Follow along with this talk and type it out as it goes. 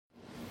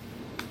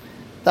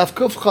Daf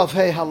Kuf Chav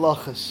Hey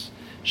Halachas.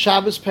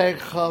 Shabbos Perek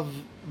Chav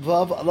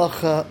Vav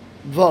Halacha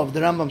Vav. The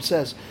Rambam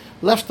says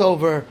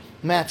leftover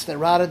mats that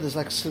rotted is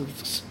like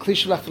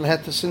Klisha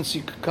Lechtel, since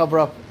you could cover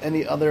up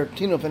any other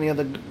tinuf, any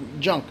other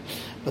junk.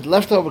 But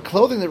leftover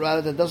clothing that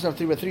rotted that doesn't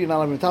have 3x3, you're not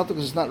allowed to be metaltal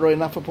because it's not really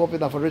enough for poor people,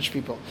 not for rich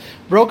people.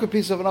 Broken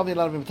piece of an oven,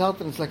 you're allowed to be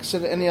metaltal, and it's like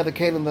considered any other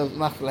kelim that's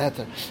not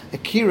leheter. A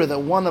kira that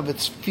one of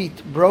its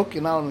feet broke,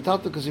 you're not allowed to be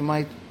metaltal because you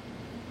might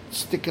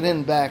stick it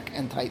in back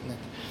and tighten it.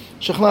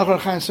 Shekhnach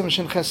Archaim Simon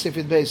Ches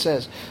Sifid Bey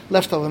says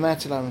leftover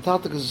mats you're allowed to be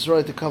metaltal because it's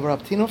ready to cover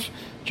up tinuf,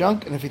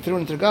 junk, and if you threw it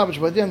into the garbage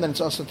by then it's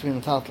also to be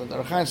metaltal.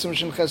 Archaim Simon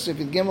Ches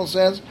Sifid Gimel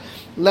says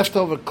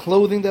leftover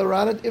clothing that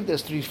rotted, if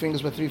there's 3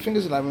 fingers by 3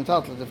 fingers, you're allowed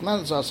to be metaltal. If not,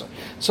 it's also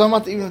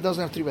somewhat, even if it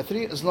doesn't have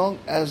 3x3, as long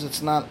as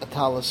it's not a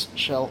talis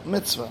shel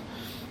mitzvah.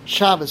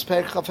 Shabbos,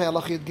 Perek Chafei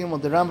Halacha Yud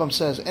Gimel, the Rambam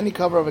says any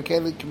cover of a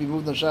keli can be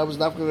moved on Shabbos,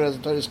 not because there's a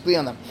Torah's kli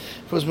on them.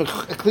 If it was a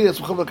kli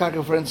that's mechubar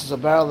karka, for instance, a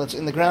barrel that's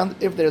in the ground,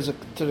 if there's a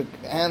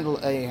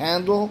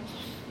handle,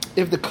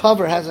 if the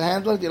cover has a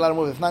handle, you're allowed to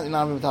move it. If not, you're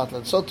not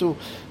metaltal. So too,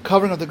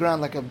 covering of the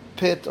ground like a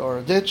pit or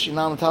a ditch, you're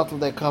not metaltal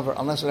they cover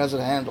unless it has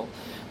a handle.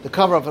 The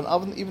cover of an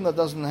oven, even though it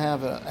doesn't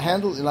have a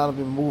handle, you're allowed to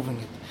be moving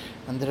it.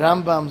 And the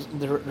Rambam,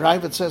 the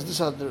Ravid says this is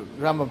how the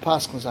Rambam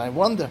paskins. I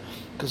wonder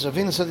because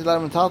Ravina said you're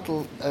allowed to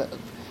metaltal.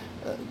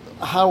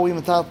 How we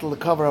metaltal the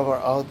cover of our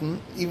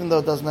oven, even though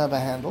it doesn't have a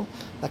handle,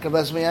 like a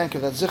Bezmi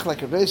that's zich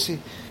like a Besi,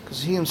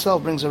 because he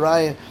himself brings a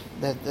raya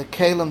that the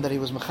kalim that he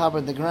was mechaber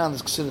in the ground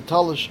is considered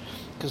tolish,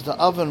 because the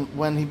oven,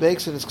 when he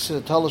bakes it, is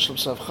considered tolish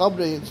l'psav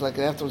chabri, it's like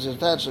afterwards it's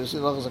attached, so you see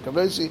it like a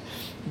Besi.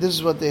 This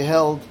is what they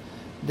held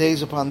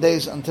days upon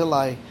days until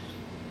I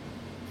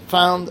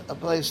found a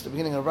place at the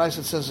beginning of rice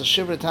that says a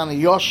shivritani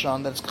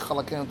yoshan that's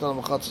chalakin until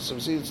mechatzah. So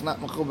we see it's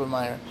not mechuber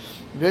meyer.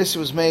 Besi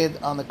was made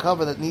on the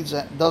cover that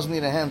doesn't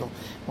need a handle.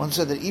 One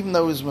said that even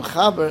though it was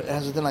mechaber, it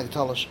has a din like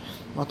talish.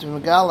 Mati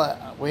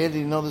Megala, where did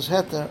he know this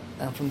heter?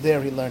 And from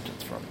there he learned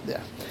it from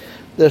there.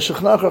 The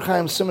Shechnach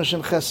Archaim Simon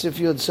Ches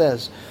Yud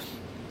says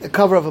the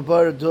cover of a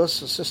bar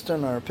dus, a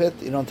cistern or a pit,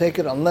 you don't take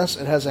it unless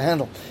it has a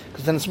handle,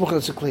 because then it's muchar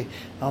tzikli.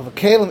 Now, if a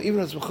kalim, even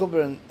if it's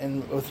mechuber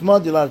and with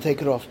mud, you're allowed to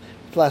take it off.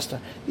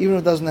 Plaster, even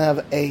if it doesn't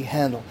have a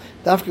handle.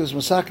 Dafki was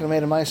massacred and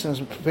made a mice and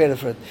was prepared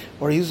for it.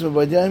 Or he used it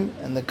by them,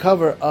 and the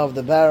cover of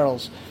the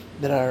barrels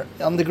that are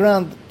on the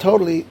ground,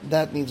 totally,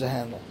 that needs a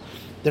handle.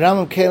 The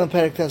Rambam Kalim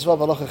Perek Tesvav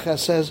Halacha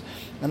Ches says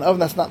an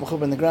oven that's not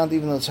mechubar in the ground,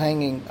 even though it's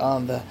hanging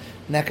on the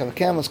neck of a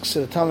camel, is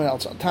considered tamim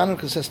also tanur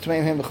because it says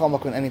tmeim him b'chol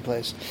makom in any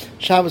place.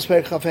 Shabbos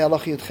Perek Chafei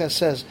Halacha Yud Ches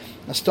says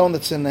a stone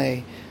that's in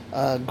a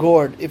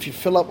gourd, if you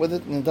fill up with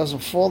it and it doesn't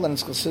fall, then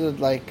it's considered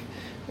like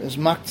is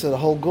marked to the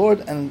whole gourd,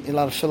 and you're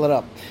allowed to fill it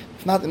up.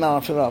 If not, you're not allowed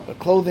to fill it up. A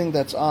clothing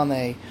that's on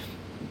a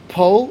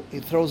pole, he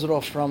throws it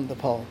off from the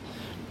pole.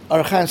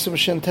 Archaim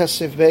Simashin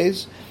Tesif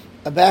Beis,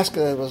 a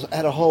basket that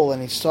had a hole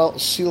and he sealed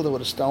it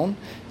with a stone.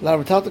 You're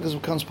allowed to metaltal because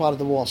it becomes part of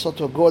the wall. So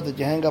to a gourd that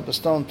you hang up a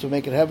stone to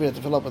make it heavier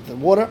to fill up with the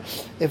water,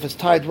 if it's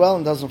tied well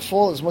and doesn't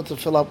fall, it's much to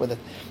fill up with it.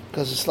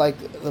 Because it's like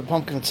the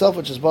pumpkin itself,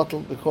 which is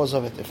bottled because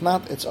of it. If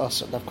not, it's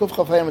also. Kuf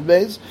Chafei Amid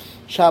Beis,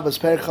 Shabbos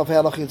Perek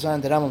Chafei Halacha Yud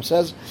Zayin, the Rambam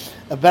says,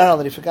 a barrel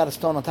that he forgot a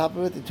stone on top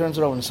of it, he turns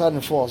it over on the side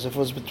and it falls. If it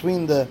was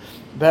between the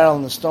barrel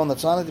and the stone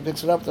that's on it, he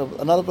picks it up to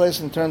another place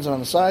and he turns it on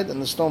the side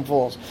and the stone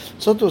falls.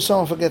 So too, if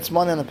someone forgets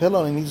money on a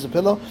pillow and he needs the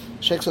pillow,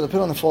 shakes out the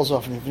pillow and it falls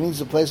off. And if he needs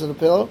the place of the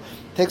pillow,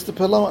 takes the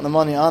pillow and the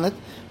money on it.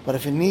 But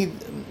if he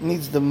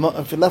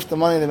if he left the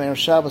money the Meir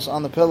Shabbos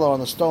on the pillow or on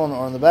the stone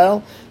or on the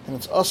barrel, then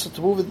it's also to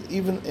move it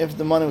even if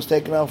the money was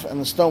taken off and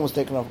the stone was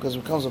taken off, because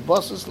it becomes a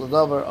basis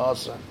l'davar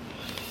asa.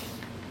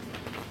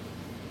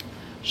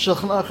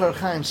 Shulchan Aruch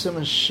Chaim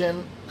Siman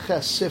Shin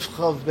Ches Sif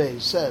Chav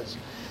Beis says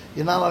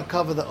you're not allowed to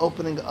cover the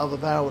opening of a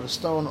barrel with a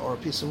stone or a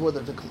piece of wood,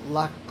 or to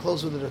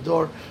close with it a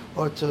door,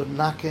 or to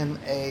knock in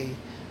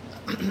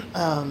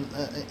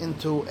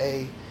into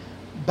a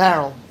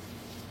barrel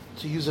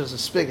to use it as a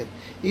spigot.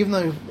 Even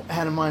though you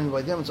had in mind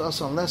by them, it's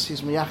also unless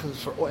he's miyachid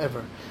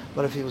forever.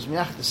 But if he was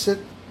miyachid to sit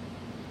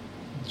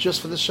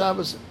just for this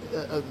Shabbos,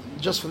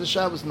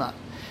 not.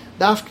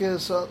 Dafka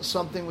is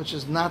something which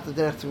is not the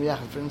derech to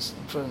miyachid.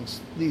 For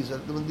instance, these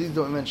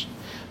don't mention.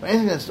 Or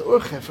anything that's the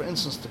urche, for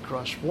instance, to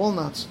crush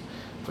walnuts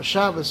for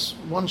Shabbos,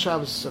 one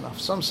Shabbos is enough.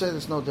 Some say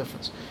there's no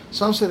difference.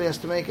 Some say he has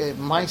to make a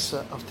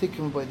maisa of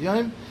tikkun by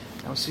yom.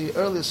 And we see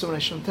earlier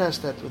simulation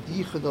test that with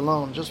yichud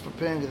alone, just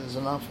preparing it is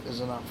enough.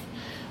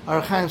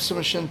 Archaim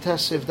Simashin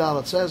Test Sif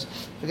Dalet says,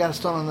 if you got a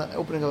stone on the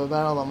opening of a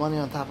barrel or money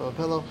on top of a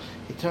pillow,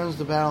 he turns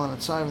the barrel on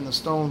its side and the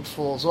stone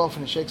falls off,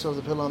 and he shakes over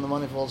the pillow and the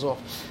money falls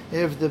off.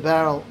 If the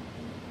barrel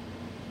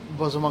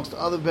was amongst the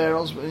other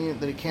barrels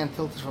that he can't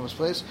tilt it from his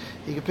place,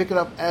 he can pick it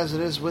up as it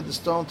is with the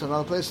stone to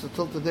another place to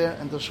tilt it there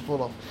until it should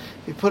fall off.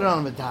 If you put it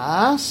on a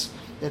das,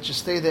 that should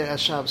stay there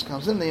as Shabbos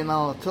comes in, then you're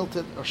not allowed to tilt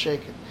it or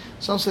shake it.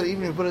 Some said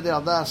even if you put it there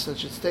al das, it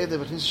should stay there,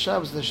 but he's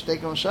Shabbos, they should take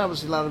it on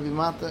Shabbos, he's allowed to be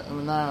mata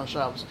and menai on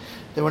Shabbos.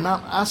 They were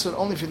not asked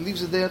only if he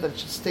leaves it there, that it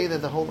should stay there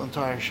the whole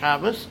entire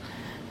Shabbos.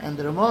 And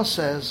the Ramah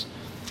says,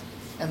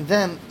 and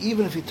then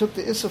even if he took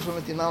the Issa from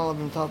it, you're not allowed to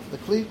be metaltal the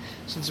Kli,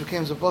 since it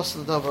became a bus to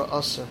the Davar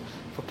Asa.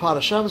 for part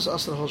of Shabbos,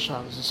 also the whole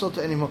Shabbos, and so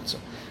to any muktzah.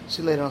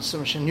 See later on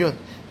Simon Shin Yud.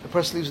 If a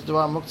person leaves the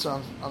Dvar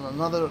muktzah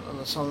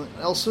on someone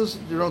else's,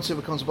 you don't say it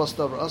becomes bust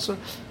over usher,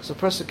 because a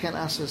person can't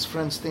ask his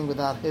friend's thing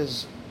without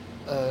his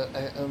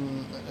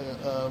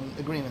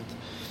agreement.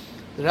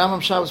 The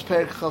Rambam Shabbos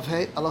Perik Chav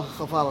Hei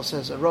Halacha Shakla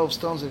says a row of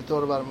stones, if he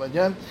thought about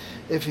them,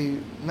 if he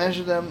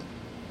measured them,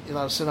 you're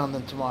allowed to sit on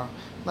them tomorrow.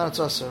 Now it's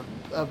also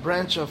a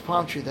branch of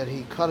palm tree that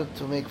he cut it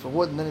to make for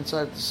wood, and then he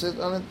decided to sit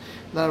on it,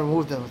 then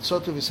remove them. So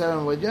if he sat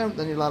on it,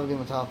 then you're allowed to be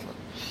metaltal.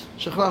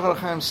 Shechlach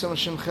Archaim Simon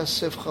Shin Ches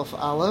Sif Chav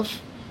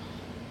Aleph.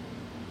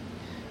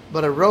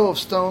 But a row of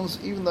stones,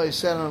 even though he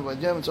sat on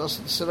it, it's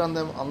also to sit on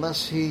them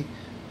unless he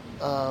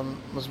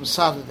was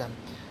masada them.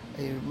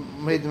 He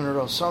made them in a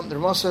row. So the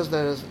Rama says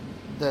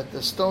that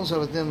the stones are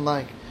within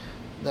like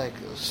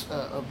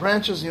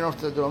branches. You don't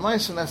have to do a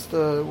mice, and that's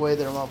the way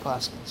the Rama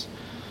paskins.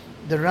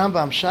 The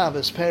Rambam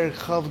Shabbos Perik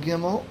Chav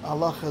Gimel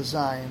Halacha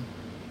Zayin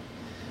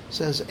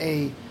says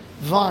a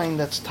vine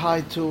that's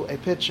tied to a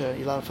pitcher,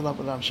 you're allowed to fill up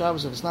with it on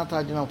Shabbos. If it's not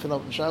tied, you don't fill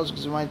up on Shabbos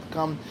because you might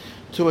come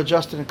to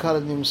adjust it and cut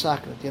it and you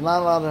massacre it. You're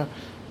not allowed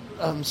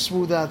to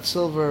smooth out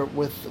silver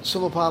with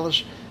silver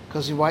polish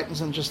because he whitens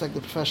them just like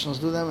the professionals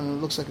do them, and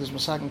it looks like it's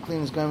massacre and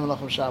clean. It's going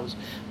to Shabbos.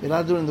 You're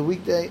allowed to do it in the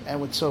weekday and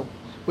with soap.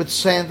 With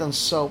sand and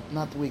soap,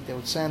 not the weekday,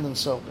 with sand and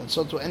soap. And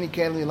so to any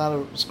kettle, you're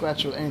allowed to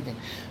scratch it with anything.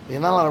 But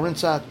you're not allowed to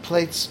rinse out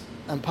plates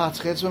and pots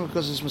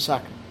because it's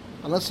massacre.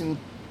 Unless you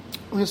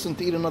listen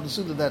to eat another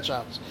suda that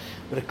Shabbos.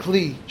 But a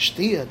kli,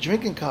 shtia,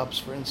 drinking cups,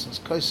 for instance,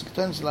 kois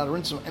ketons, you're allowed to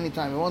rinse them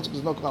anytime you want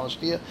because there's no klal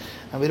shtia.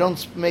 And we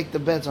don't make the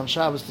beds on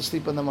Shabbos to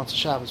sleep on them on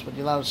Shabbos, but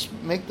you're allowed to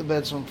make the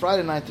beds from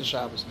Friday night to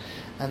Shabbos.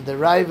 And the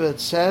Raiva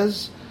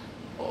says,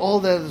 all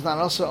that is not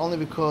also only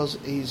because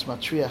he's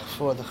matriach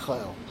for the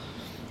chayil.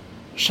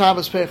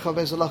 Shabbos Perich Chav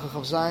Beis Halacha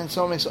Chav Zayin.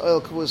 Someone makes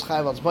oil kavuz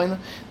chayv al tzboina.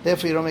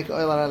 Therefore, you don't make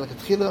oil aray like a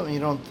tchila, and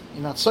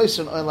you're not soiser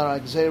an oil aray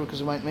gzeir because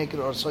you might make it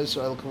or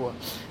soiser oil kavur.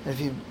 And if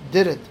you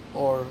did it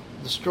or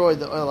destroyed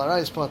the oil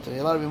aray potter, you're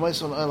allowed to be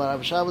moist on oil aray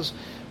b'Shabbos.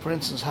 For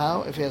instance,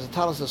 how if he has a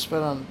talis that's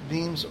spread on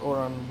beams or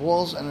on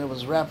walls and it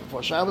was wrapped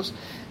before Shabbos,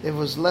 if it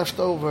was left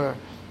over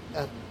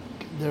at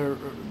the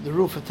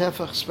roof of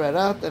tefach spread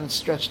out, then it's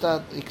stretched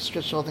out. You can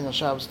stretch the whole thing on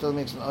Shabbos, still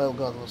makes an oil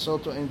gadol. So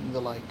to anything the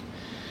like.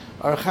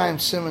 Archaim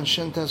Simon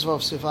Shin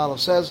Tezvav Sif Aleph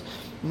says,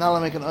 now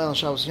make an oil on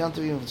Shabbos Yantav,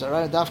 even if it's a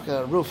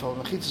dafka roof of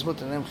mechitzas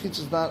mutter, and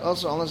mechitzas not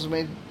also unless it's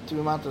made to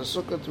be matter of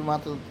sukkah, to be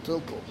matter of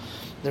tilkel.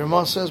 The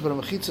Ramah says, but a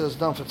mechitzah is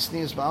done for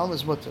tznius ba'alm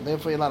is mutter.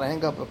 Therefore, you're allowed to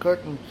hang up a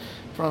curtain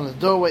in front of the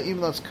doorway,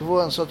 even though it's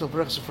kavua and soto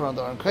brechs in front of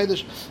the door. And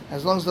kodesh,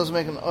 as long as it doesn't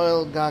make an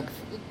oil gag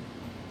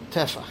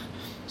tefach.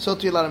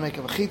 Soto you're allowed to make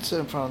a mechitzah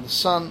in front of the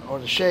sun or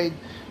the shade,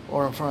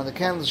 or in front of the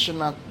candles.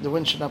 The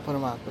wind should not put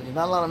him out. But you're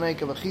not allowed to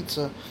make a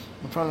mechitzah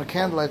in front of the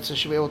candlelight, so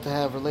she'll be able to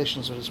have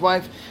relations with his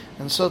wife,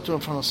 and so too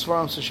in front of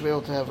Svarim, so she'll be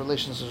able to have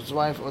relations with his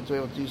wife, or to be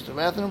able to use the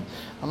bathroom.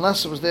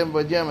 Unless it was there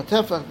by Yom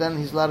Tefach, then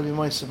he's allowed to be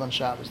moisev on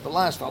Shabbos. The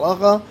last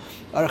halacha,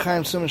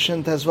 Archaim Simon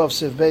Shin Tezvav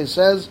Siv Beis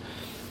says,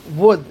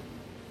 wood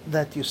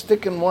that you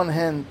stick in one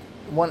end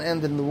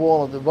in the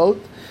wall of the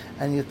boat,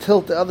 and you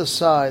tilt the other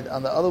side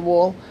on the other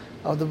wall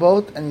of the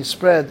boat, and you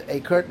spread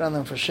a curtain on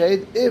them for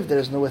shade, if there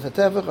is no with a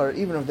tefach, or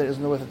even if there is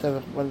no with a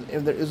tefach,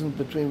 if there isn't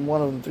between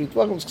one of them 3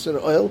 tvachim, it's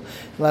considered oil. You're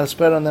allowed to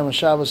spread on them on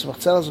Shabbos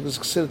machzelas, because it's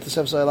considered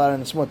tesefs oil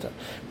and it's mutter.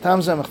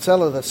 Times a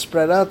machzela that's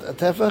spread out, a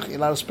tefach, you're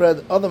allowed to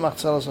spread other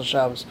machzelas on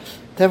Shabbos.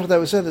 Tefach that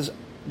we said is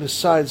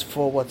besides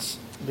for what's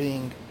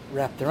being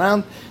wrapped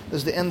around. This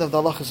is the end of the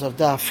halachas of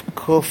Daf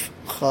Kuf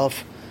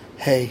Chav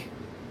Hey.